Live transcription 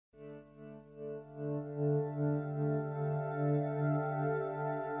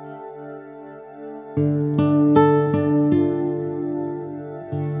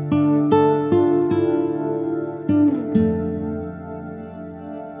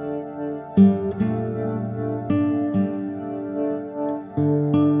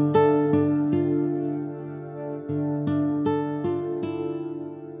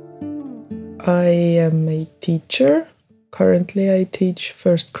I am a teacher. Currently, I teach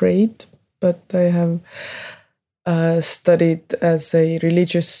first grade, but I have studied as a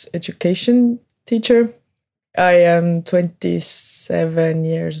religious education teacher. I am 27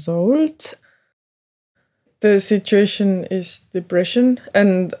 years old. The situation is depression,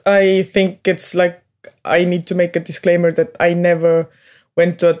 and I think it's like I need to make a disclaimer that I never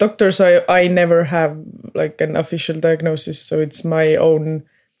went to a doctor, so I never have like an official diagnosis. So it's my own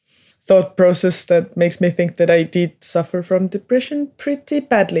thought process that makes me think that I did suffer from depression pretty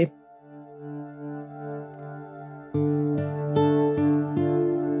badly.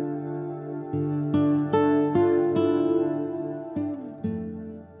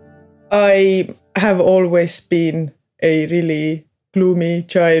 I have always been a really gloomy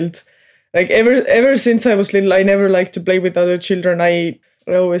child. Like ever since I was little, I never liked to play with other children. I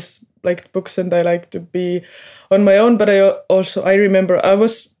always liked books and I liked to be on my own. But I remember I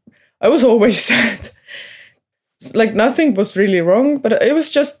was always sad. Like nothing was really wrong, but it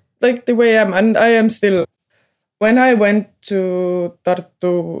was just like the way I am, and I am still. When I went to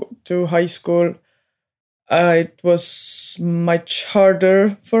Tartu to high school, it was much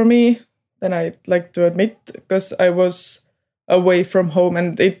harder for me than I'd like to admit, because I was away from home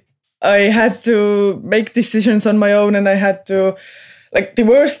and I had to make decisions on my own, and I had to, like, the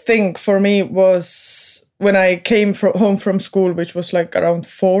worst thing for me was when I came home from school, which was like around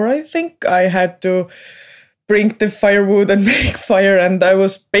 4, I think. I had to bring the firewood and make fire, and I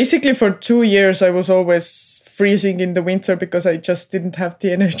was basically for 2 years, I was always freezing in the winter because I just didn't have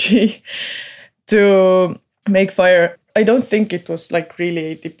the energy to make fire. I don't think it was like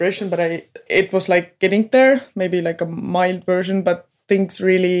really a depression, but it was like getting there, maybe like a mild version, but things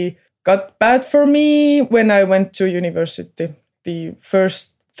really got bad for me when I went to university. The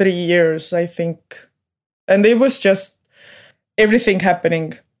first 3 years, I think. And it was just everything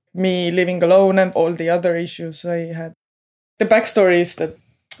happening. Me living alone and all the other issues I had. The backstory is that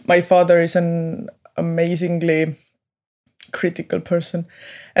my father is an amazingly critical person,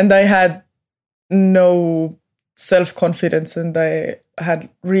 and I had no self-confidence, and I had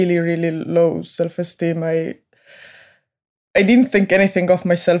really, really low self-esteem. I didn't think anything of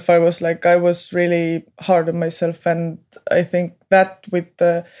myself. I was really hard on myself, and I think that with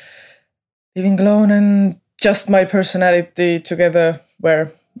the living alone and just my personality together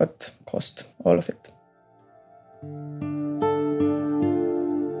were what caused all of it.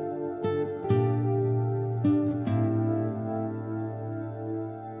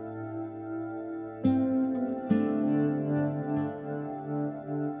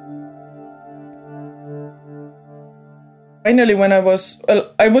 Finally, when I was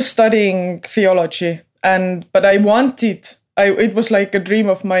studying theology, but it was like a dream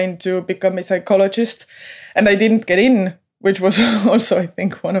of mine to become a psychologist, and I didn't get in, which was also, I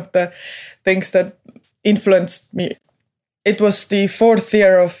think, one of the things that influenced me. It was the 4th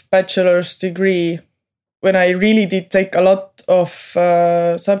year of bachelor's degree when I really did take a lot of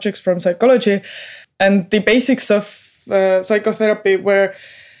subjects from psychology, and the basics of psychotherapy were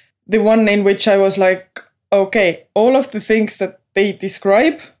the one in which I was like, okay, all of the things that they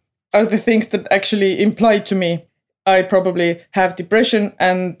describe are the things that actually imply to me. I probably have depression,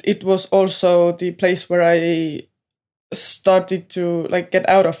 and it was also the place where I started to like get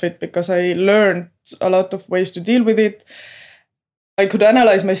out of it, because I learned a lot of ways to deal with it. I could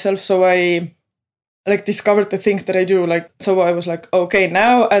analyze myself, so I like discovered the things that I do. Like, so I was like, okay,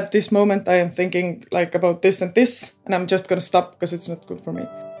 now at this moment I am thinking like about this and this, and I'm just gonna stop because it's not good for me.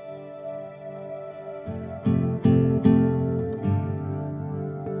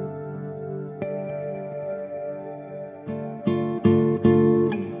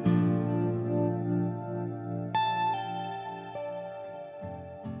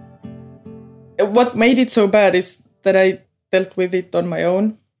 What made it so bad is that I dealt with it on my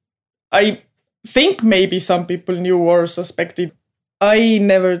own. I think maybe some people knew or suspected. I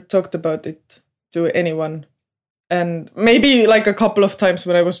never talked about it to anyone. And maybe like a couple of times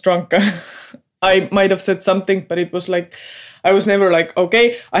when I was drunk, I might have said something, but it was like, I was never like,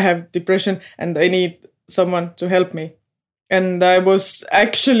 okay, I have depression and I need someone to help me. And I was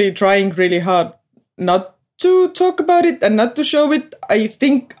actually trying really hard not to talk about it and not to show it.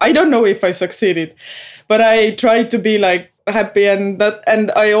 I don't know if I succeeded, but I tried to be like happy, and I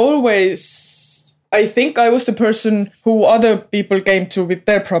think I was the person who other people came to with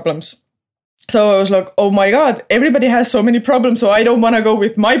their problems. So I was like, oh my God, everybody has so many problems, so I don't want to go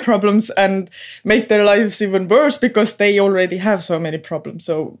with my problems and make their lives even worse because they already have so many problems.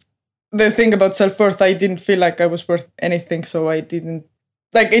 So the thing about self-worth, I didn't feel like I was worth anything, so I didn't.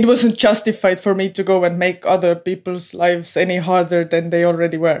 Like, it wasn't justified for me to go and make other people's lives any harder than they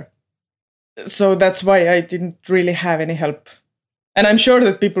already were. So that's why I didn't really have any help. And I'm sure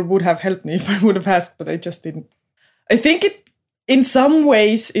that people would have helped me if I would have asked, but I just didn't. I think in some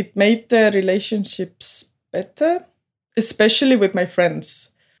ways, it made the relationships better, especially with my friends,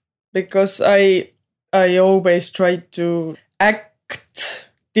 because I always tried to act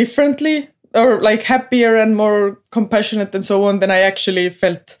differently or like happier and more compassionate and so on than I actually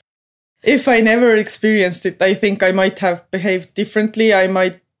felt. If I never experienced it, I think I might have behaved differently. I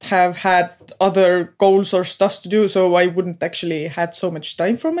might have had other goals or stuff to do, so I wouldn't actually had so much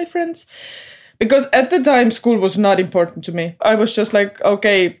time for my friends. Because at the time, school was not important to me. I was just like,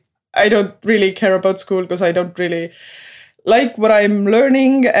 okay, I don't really care about school because I don't really like what I'm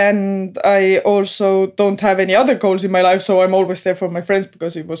learning, and I also don't have any other goals in my life, so I'm always there for my friends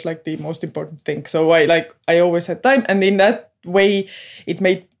because it was like the most important thing. So I always had time, and in that way, it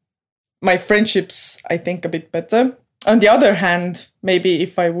made my friendships, I think, a bit better. On the other hand, maybe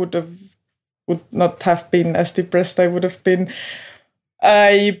if I would not have been as depressed, I would have been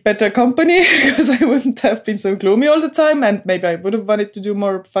a better company because I wouldn't have been so gloomy all the time, and maybe I would have wanted to do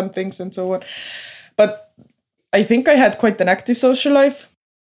more fun things and so on. But I think I had quite an active social life.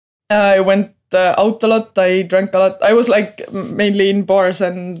 I went out a lot, I drank a lot. I was like mainly in bars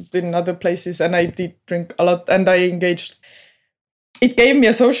and in other places, and I did drink a lot, and I engaged. It gave me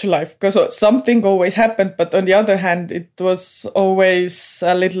a social life because something always happened, but on the other hand, it was always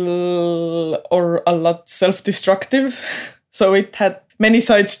a little or a lot self-destructive. So it had many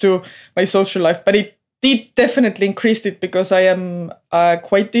sides to my social life, but it did definitely increase it because I am a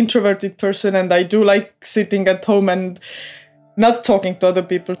quite introverted person, and I do like sitting at home and not talking to other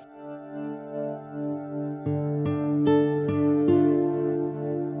people.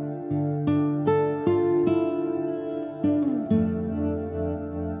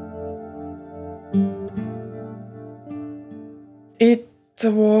 It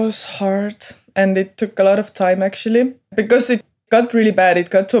was hard, and it took a lot of time actually, because it got really bad. It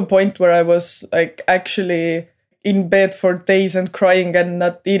got to a point where I was like actually in bed for days and crying and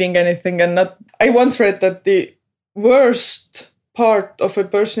not eating anything and not. I once read that the worst part of a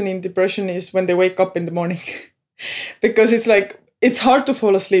person in depression is when they wake up in the morning because it's hard to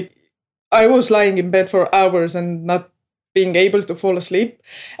fall asleep. I was lying in bed for hours and not being able to fall asleep.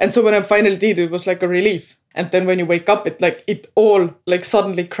 And so when I finally did, it was like a relief. And then when you wake up, it all like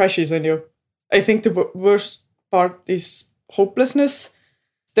suddenly crashes on you. I think the worst part is hopelessness.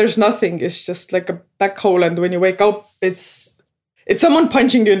 There's nothing. It's just like a black hole. And when you wake up, it's someone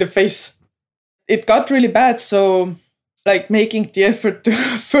punching you in the face. It got really bad. So like making the effort to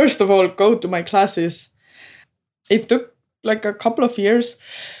first of all go to my classes, it took like a couple of years.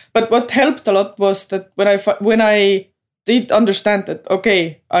 But what helped a lot was that when I did understand that,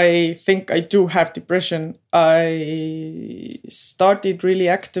 okay, I think I do have depression, I started really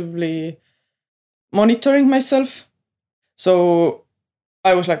actively monitoring myself. So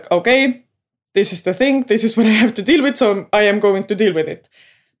I was like, okay, this is the thing, this is what I have to deal with, so I am going to deal with it.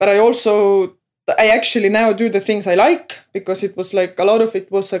 But I actually now do the things I like, because it was like a lot of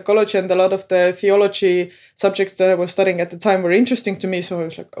it was psychology, and a lot of the theology subjects that I was studying at the time were interesting to me. So I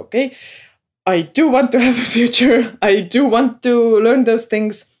was like, okay, I do want to have a future. I do want to learn those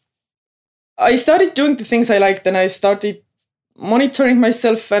things. I started doing the things I liked, and I started monitoring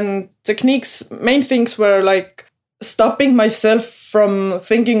myself, and techniques. Main things were like stopping myself from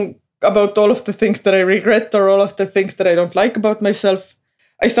thinking about all of the things that I regret or all of the things that I don't like about myself.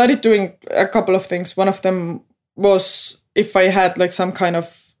 I started doing a couple of things. One of them was if I had like some kind of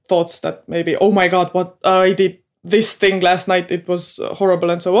thoughts that maybe, oh my God, what I did this thing last night, it was horrible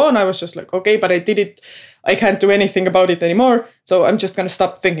and so on. I was just like, okay, but I did it. I can't do anything about it anymore. So I'm just going to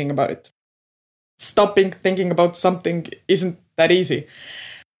stop thinking about it. Stopping thinking about something isn't that easy.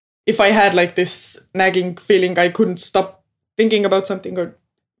 If I had like this nagging feeling I couldn't stop thinking about something, or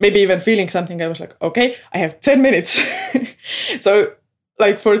maybe even feeling something, I was like, okay, I have 10 minutes. So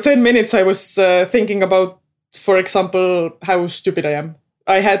like for 10 minutes, I was thinking about, for example, how stupid I am.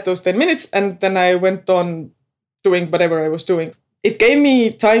 I had those 10 minutes, and then I went on doing whatever I was doing. It gave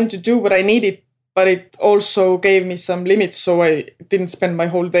me time to do what I needed, but it also gave me some limits, so I didn't spend my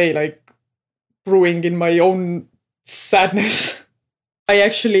whole day like brewing in my own sadness. I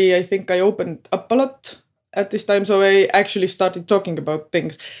think I opened up a lot at this time, so I actually started talking about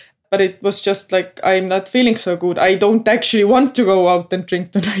things. But it was just like, I'm not feeling so good. I don't actually want to go out and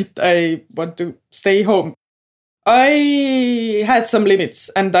drink tonight. I want to stay home. I had some limits,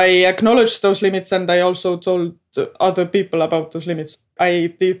 and I acknowledged those limits, and I also told other people about those limits.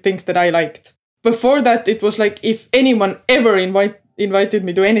 I did things that I liked. Before that, it was like, if anyone ever invited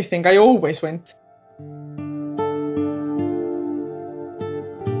me to anything, I always went.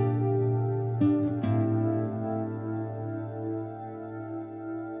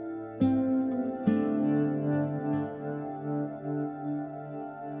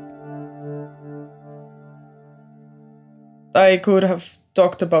 I could have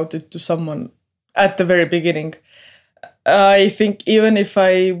talked about it to someone at the very beginning. I think even if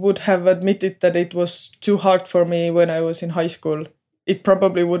I would have admitted that it was too hard for me when I was in high school, it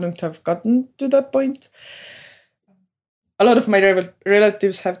probably wouldn't have gotten to that point. A lot of my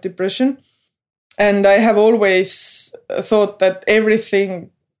relatives have depression, and I have always thought that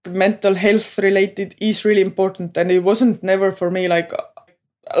everything mental health related is really important, and it wasn't never for me like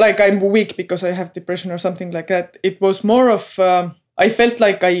I'm weak because I have depression or something like that. It was more of I felt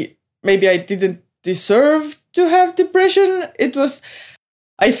like I didn't deserve to have depression.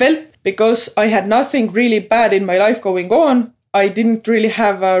 I felt because I had nothing really bad in my life going on, I didn't really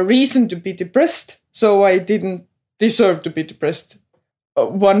have a reason to be depressed, so I didn't deserve to be depressed.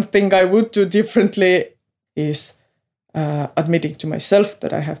 One thing I would do differently is admitting to myself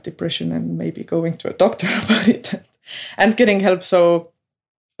that I have depression and maybe going to a doctor about it and getting help. So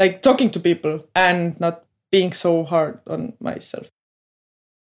like talking to people and not being so hard on myself.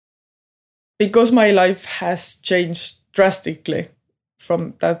 Because my life has changed drastically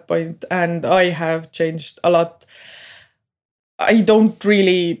from that point, and I have changed a lot, I don't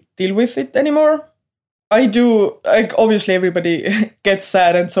really deal with it anymore. I do, like obviously everybody gets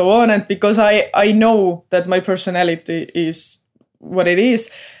sad and so on, and because I know that my personality is what it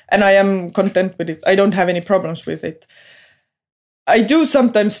is, and I am content with it. I don't have any problems with it. I do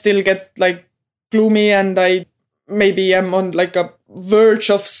sometimes still get like gloomy, and I maybe am on like a verge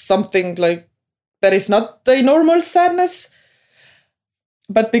of something like that is not a normal sadness.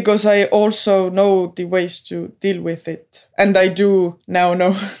 But because I also know the ways to deal with it, and I do now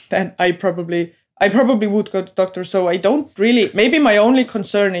know that I probably would go to doctor. So I don't really, maybe my only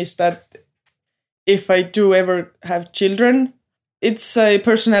concern is that if I do ever have children, it's a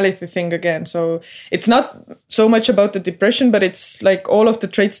personality thing again. So it's not so much about the depression, but it's like all of the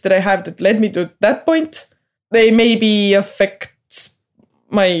traits that I have that led me to that point, they maybe affect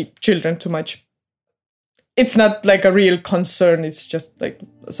my children too much. It's not like a real concern. It's just like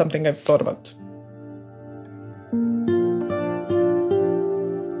something I've thought about.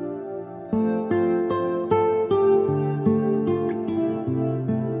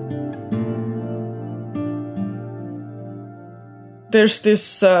 There's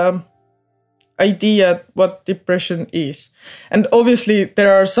this idea what depression is. And obviously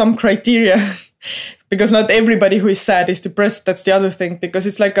there are some criteria because not everybody who is sad is depressed. That's the other thing, because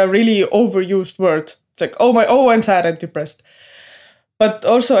it's like a really overused word. It's like, I'm sad and depressed. But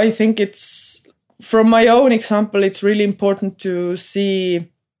also I think it's, from my own example, it's really important to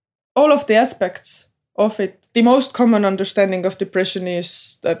see all of the aspects of it. The most common understanding of depression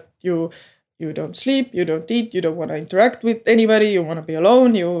is that you don't sleep, you don't eat, you don't want to interact with anybody, you want to be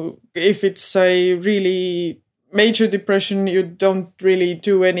alone. If it's a really major depression, you don't really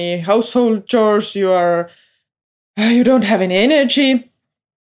do any household chores, you don't have any energy.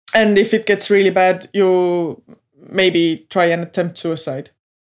 And if it gets really bad, you maybe try and attempt suicide.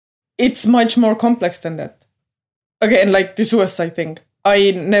 It's much more complex than that. Again, like the suicide thing.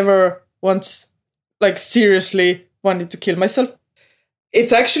 I never once, like seriously, wanted to kill myself.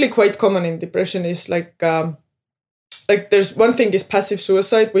 It's actually quite common in depression. Is like there's one thing is passive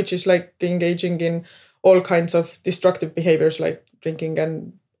suicide, which is like engaging in all kinds of destructive behaviors like drinking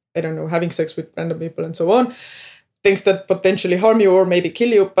and, I don't know, having sex with random people and so on. Things that potentially harm you or maybe kill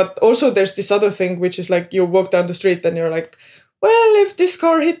you. But also there's this other thing, which is like you walk down the street and you're like, well, if this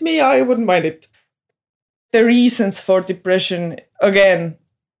car hit me, I wouldn't mind it. The reasons for depression, again,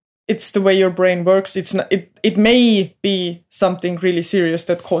 it's the way your brain works. It's not, it may be something really serious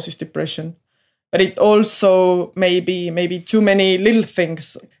that causes depression, but it also may be maybe too many little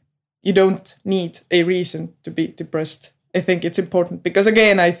things. You don't need a reason to be depressed. I think it's important because,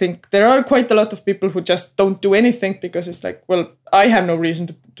 again, I think there are quite a lot of people who just don't do anything because it's like, well, I have no reason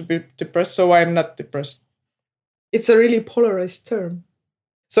to be depressed, so I'm not depressed. It's a really polarized term.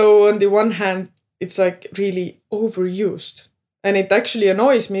 So on the one hand, it's like really overused. And it actually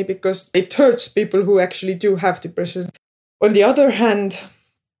annoys me because it hurts people who actually do have depression. On the other hand,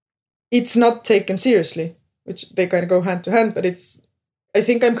 it's not taken seriously, which they kind of go hand to hand. But I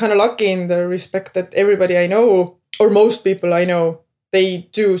think I'm kind of lucky in the respect that everybody I know, or most people I know, they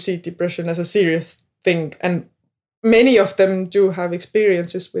do see depression as a serious thing. And many of them do have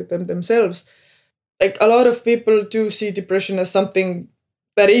experiences with them themselves. Like a lot of people do see depression as something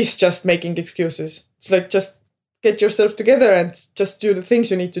that is just making excuses. It's like, just get yourself together and just do the things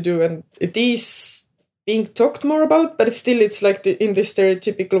you need to do. And it is being talked more about, but it's like in this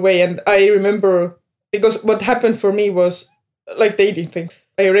stereotypical way. And I remember, because what happened for me was like the eating thing.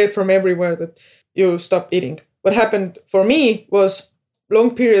 I read from everywhere that you stop eating. What happened for me was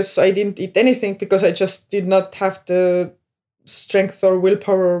long periods I didn't eat anything because I just did not have the strength or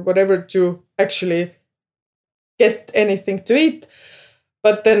willpower or whatever to actually get anything to eat.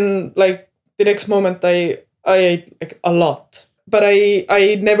 But then like the next moment I ate like a lot. But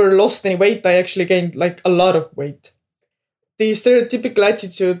I never lost any weight. I actually gained like a lot of weight. The stereotypical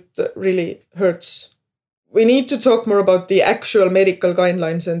attitude really hurts. We need to talk more about the actual medical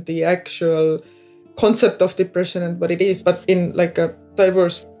guidelines and the actual concept of depression and what it is, but in like a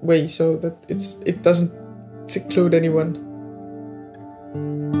diverse way so that it doesn't seclude anyone.